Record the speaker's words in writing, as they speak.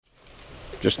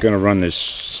Just going to run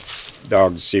this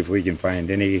dog to see if we can find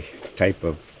any type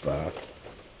of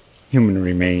human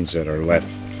remains that are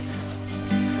left.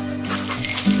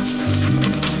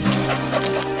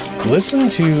 Listen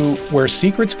to Where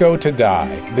Secrets Go to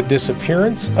Die, The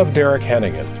Disappearance of Derek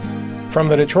Hennigan. From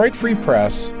the Detroit Free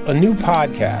Press, a new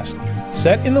podcast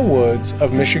set in the woods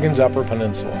of Michigan's Upper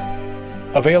Peninsula.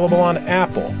 Available on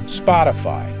Apple,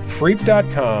 Spotify,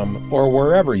 Freep.com, or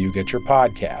wherever you get your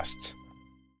podcasts.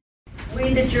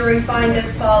 We, the jury, find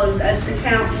as follows. As to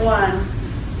count one,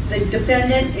 the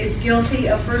defendant is guilty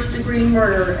of first-degree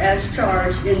murder as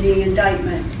charged in the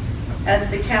indictment. As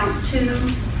to count two,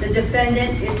 the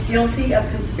defendant is guilty of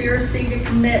conspiracy to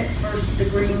commit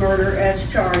first-degree murder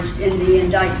as charged in the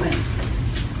indictment.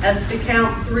 As to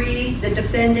count three, the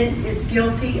defendant is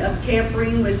guilty of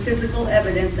tampering with physical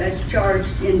evidence as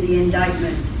charged in the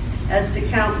indictment. As to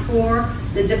count four,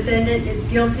 the defendant is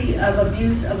guilty of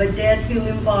abuse of a dead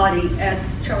human body as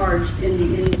charged in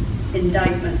the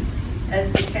indictment.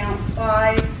 As to count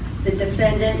five, the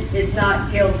defendant is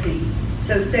not guilty.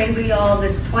 So say we all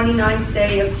this 29th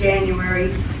day of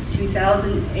January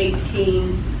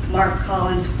 2018, Mark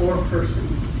Collins, foreperson.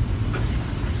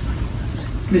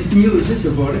 Ms. Neal, is this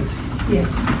your verdict? Yes.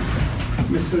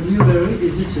 Mr. Newberry,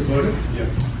 is this your verdict?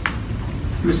 Yes.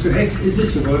 Mr. Hicks, is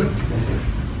this your verdict? Yes, sir.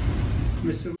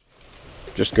 Mr.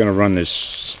 Just going to run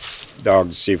this dog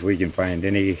to see if we can find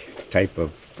any type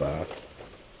of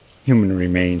human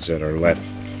remains that are left.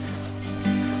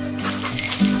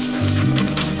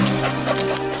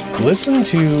 Listen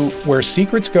to Where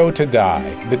Secrets Go to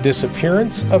Die, The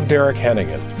Disappearance of Derek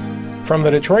Hennigan. From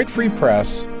the Detroit Free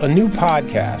Press, a new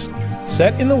podcast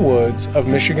set in the woods of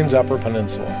Michigan's Upper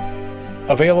Peninsula.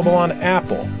 Available on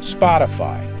Apple,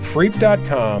 Spotify,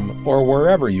 Freep.com, or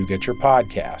wherever you get your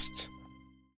podcasts.